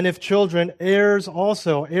 And if children, heirs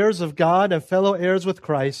also, heirs of God and fellow heirs with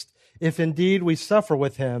Christ, if indeed we suffer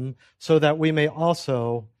with him, so that we may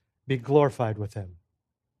also be glorified with him.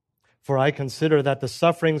 For I consider that the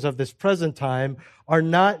sufferings of this present time are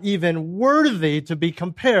not even worthy to be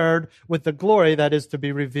compared with the glory that is to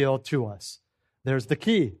be revealed to us. There's the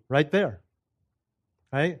key right there,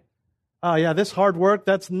 right? Oh yeah, this hard work,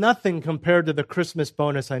 that's nothing compared to the Christmas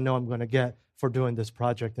bonus I know I'm going to get for doing this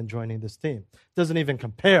project and joining this team. It doesn't even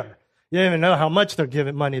compare. You don't even know how much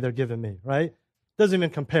money they're giving me, right? It doesn't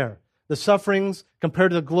even compare. The sufferings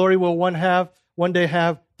compared to the glory we'll one day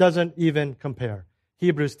have, doesn't even compare.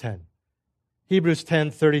 Hebrews 10. Hebrews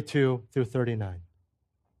 10, 32 through 39.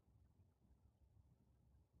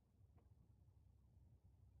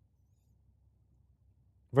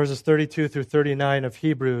 Verses 32 through 39 of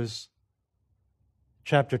Hebrews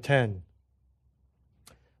chapter 10.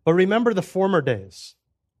 But remember the former days,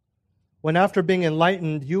 when after being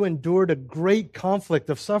enlightened, you endured a great conflict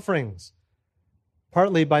of sufferings,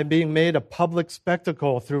 partly by being made a public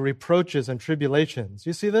spectacle through reproaches and tribulations.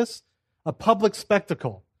 You see this? A public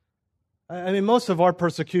spectacle. I mean, most of our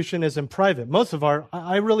persecution is in private.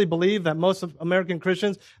 I really believe that most of American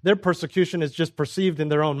Christians, their persecution is just perceived in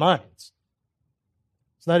their own minds.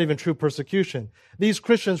 It's not even true persecution. These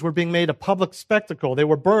Christians were being made a public spectacle. They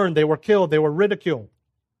were burned, they were killed, they were ridiculed.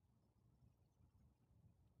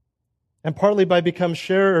 And partly by become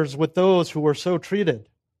sharers with those who were so treated,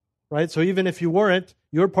 right? So even if you weren't,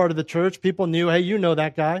 you're part of the church, people knew, hey, you know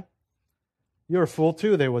that guy. You're a fool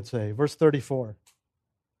too, they would say. Verse 34.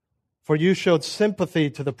 For you showed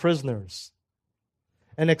sympathy to the prisoners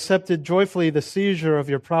and accepted joyfully the seizure of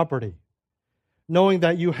your property, knowing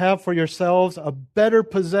that you have for yourselves a better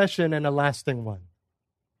possession and a lasting one.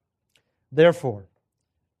 Therefore,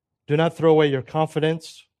 do not throw away your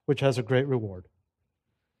confidence, which has a great reward.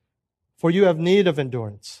 For you have need of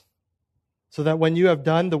endurance, so that when you have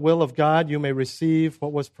done the will of God, you may receive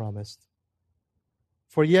what was promised.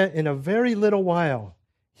 For yet in a very little while,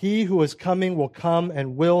 he who is coming will come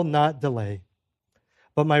and will not delay.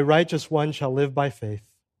 But my righteous one shall live by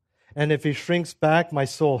faith. And if he shrinks back, my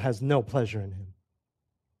soul has no pleasure in him.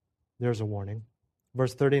 There's a warning.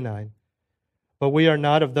 Verse 39. But we are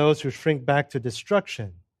not of those who shrink back to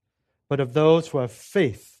destruction, but of those who have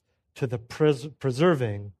faith to the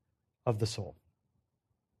preserving of the soul.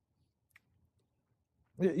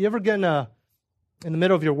 You ever get in the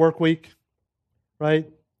middle of your work week, right?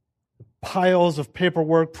 Piles of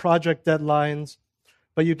paperwork, project deadlines,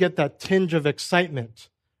 but you get that tinge of excitement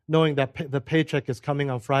knowing that the paycheck is coming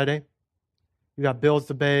on Friday. You got bills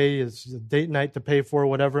to pay, it's a date night to pay for,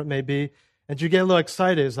 whatever it may be, and you get a little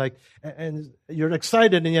excited. It's like, and you're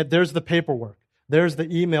excited, and yet there's the paperwork, there's the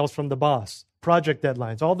emails from the boss, project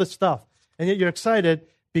deadlines, all this stuff, and yet you're excited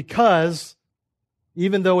because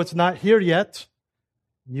even though it's not here yet,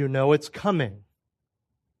 you know it's coming.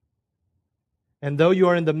 And though you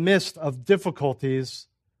are in the midst of difficulties,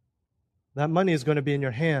 that money is going to be in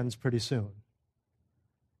your hands pretty soon.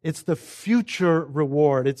 It's the future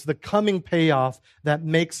reward. It's the coming payoff that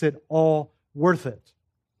makes it all worth it.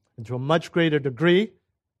 And to a much greater degree,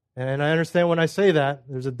 and I understand when I say that,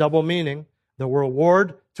 there's a double meaning. The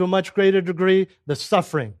reward to a much greater degree, the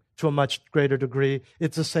suffering to a much greater degree.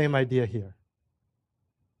 It's the same idea here.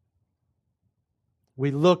 We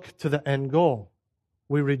look to the end goal.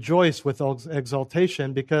 We rejoice with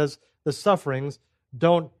exultation because the sufferings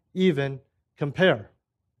don't even compare.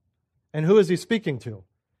 And who is he speaking to?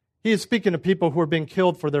 He is speaking to people who are being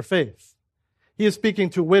killed for their faith. He is speaking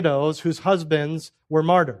to widows whose husbands were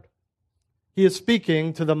martyred. He is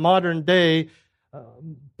speaking to the modern day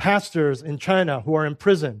pastors in China who are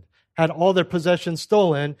imprisoned, had all their possessions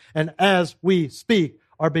stolen, and as we speak,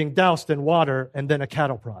 are being doused in water and then a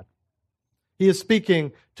cattle prod. He is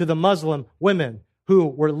speaking to the Muslim women who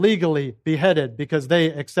were legally beheaded because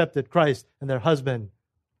they accepted Christ and their husband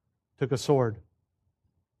took a sword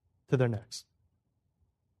to their necks.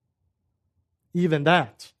 Even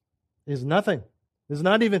that is nothing. It's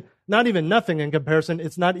not even nothing in comparison.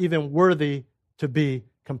 It's not even worthy to be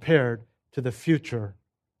compared to the future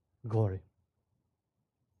glory.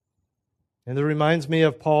 And it reminds me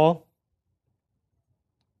of Paul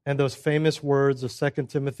and those famous words of 2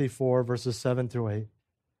 Timothy 4, verses 7 through 8.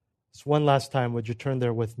 Just one last time, would you turn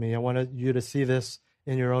there with me? I want you to see this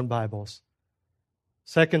in your own Bibles.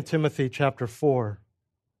 2 Timothy chapter 4,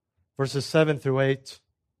 verses 7 through 8.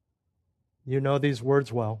 You know these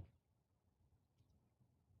words well.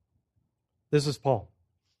 This is Paul.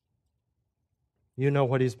 You know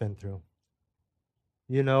what he's been through.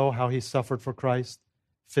 You know how he suffered for Christ,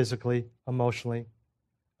 physically, emotionally,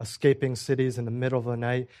 escaping cities in the middle of the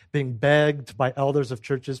night, being begged by elders of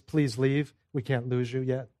churches, please leave, we can't lose you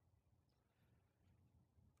yet.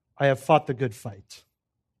 I have fought the good fight.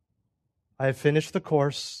 I have finished the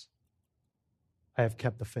course. I have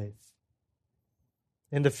kept the faith.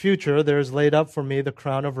 In the future, there is laid up for me the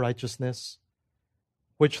crown of righteousness,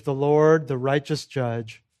 which the Lord, the righteous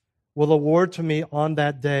judge, will award to me on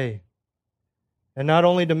that day, and not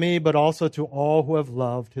only to me, but also to all who have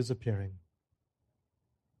loved his appearing.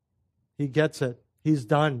 He gets it. He's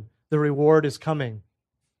done. The reward is coming.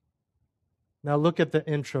 Now look at the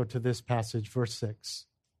intro to this passage, verse 6.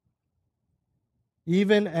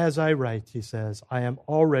 Even as I write, he says, I am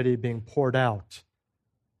already being poured out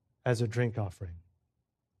as a drink offering.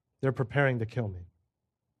 They're preparing to kill me.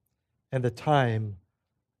 And the time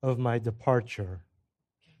of my departure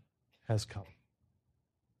has come.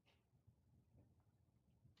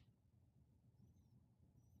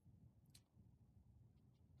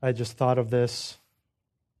 I just thought of this.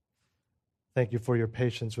 Thank you for your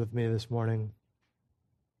patience with me this morning.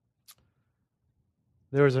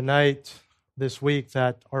 There was a night this week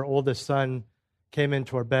that our oldest son came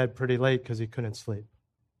into our bed pretty late because he couldn't sleep.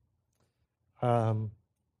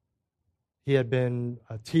 He had been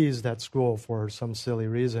teased at school for some silly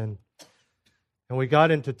reason. And we got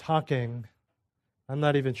into talking. I'm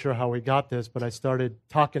not even sure how we got this, but I started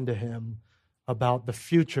talking to him about the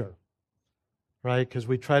future, right? Because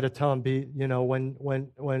we try to tell him, when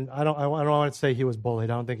I don't want to say he was bullied.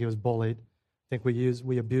 I don't think he was bullied. I think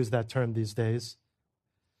we abuse that term these days.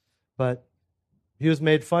 But he was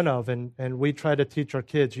made fun of, and we try to teach our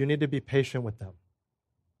kids, you need to be patient with them.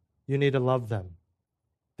 You need to love them.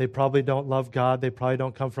 They probably don't love God. They probably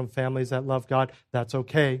don't come from families that love God. That's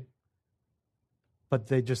okay. But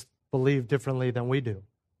they just believe differently than we do.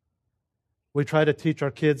 We try to teach our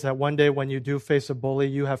kids that one day when you do face a bully,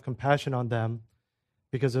 you have compassion on them,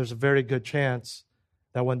 because there's a very good chance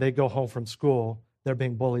that when they go home from school, they're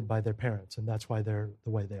being bullied by their parents, and that's why they're the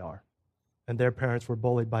way they are. And their parents were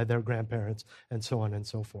bullied by their grandparents, and so on and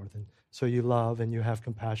so forth. And so you love and you have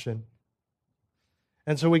compassion.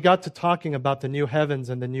 And so we got to talking about the new heavens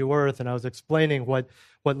and the new earth, and I was explaining what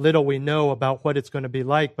little we know about what it's going to be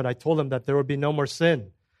like, but I told him that there would be no more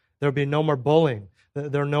sin. There would be no more bullying.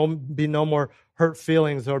 There would be no more hurt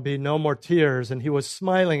feelings. There would be no more tears. And he was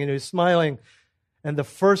smiling, and he was smiling. And the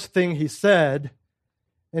first thing he said,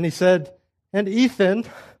 and Ethan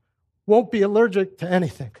won't be allergic to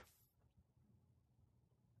anything.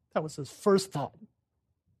 That was his first thought.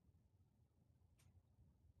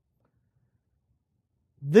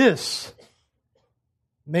 This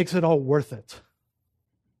makes it all worth it.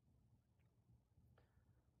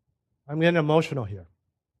 I'm getting emotional here.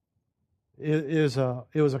 It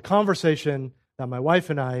was a conversation that my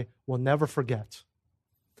wife and I will never forget.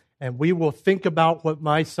 And we will think about what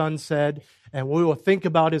my son said, and we will think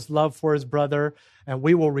about his love for his brother, and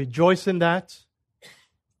we will rejoice in that,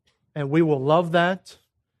 and we will love that.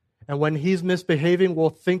 And when he's misbehaving,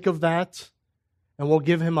 we'll think of that, and we'll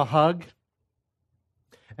give him a hug.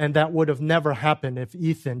 And that would have never happened if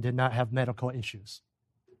Ethan did not have medical issues.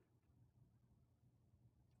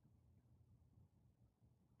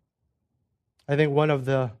 I think one of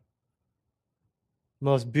the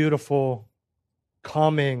most beautiful,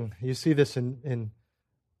 calming, you see this in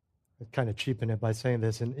I kind of cheapen it by saying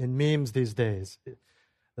this, in memes these days.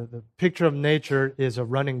 The picture of nature is a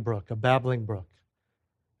running brook, a babbling brook.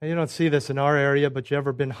 And you don't see this in our area, but you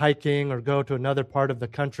ever been hiking or go to another part of the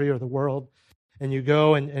country or the world, and you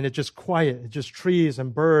go and it's just quiet, it's just trees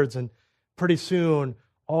and birds, and pretty soon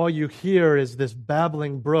all you hear is this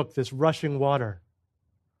babbling brook, this rushing water.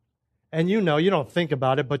 And you don't think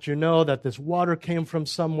about it, but you know that this water came from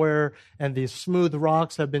somewhere, and these smooth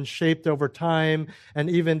rocks have been shaped over time, and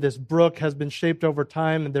even this brook has been shaped over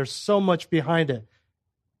time, and there's so much behind it.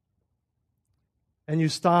 And you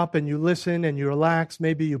stop and you listen and you relax,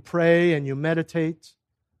 maybe you pray and you meditate.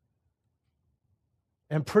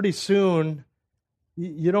 And pretty soon,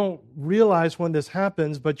 you don't realize when this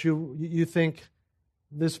happens, but you think,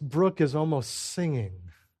 this brook is almost singing.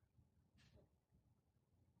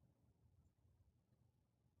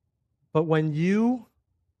 But when you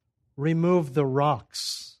remove the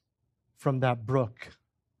rocks from that brook,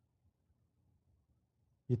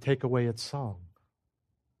 you take away its song.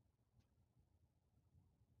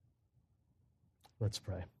 Let's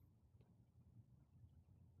pray.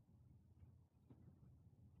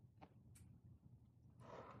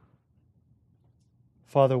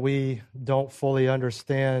 Father, we don't fully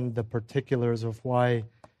understand the particulars of why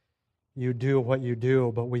you do what you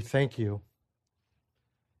do, but we thank you.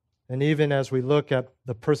 And even as we look at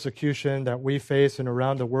the persecution that we face and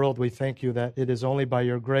around the world, we thank you that it is only by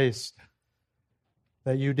your grace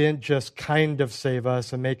that you didn't just kind of save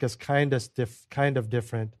us and make us kind of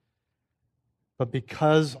different, but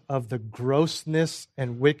because of the grossness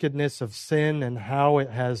and wickedness of sin and how it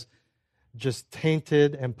has just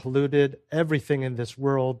tainted and polluted everything in this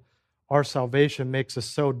world, our salvation makes us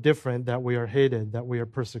so different that we are hated, that we are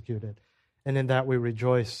persecuted. And in that we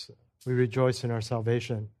rejoice. We rejoice in our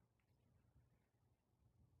salvation.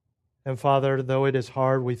 And Father, though it is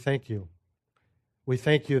hard, we thank you. We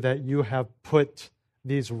thank you that you have put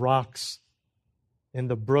these rocks in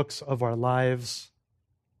the brooks of our lives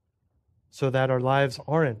so that our lives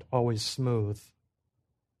aren't always smooth,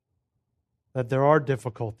 that there are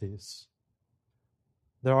difficulties.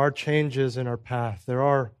 There are changes in our path. There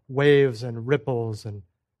are waves and ripples and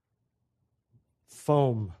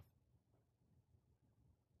foam.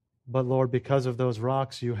 But Lord, because of those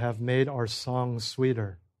rocks, you have made our songs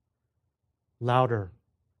sweeter, louder,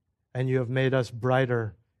 and you have made us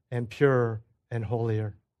brighter and purer and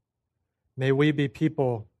holier. May we be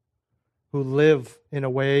people who live in a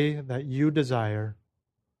way that you desire,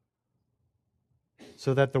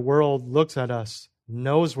 so that the world looks at us,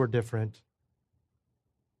 knows we're different,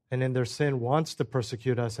 and in their sin wants to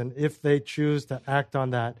persecute us. And if they choose to act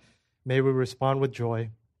on that, may we respond with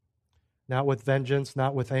joy, not with vengeance,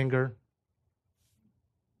 not with anger,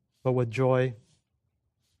 but with joy,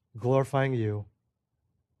 glorifying you,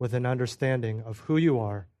 with an understanding of who you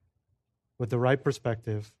are, with the right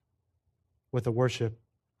perspective, with the worship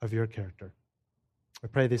of your character. I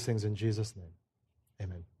pray these things in Jesus' name.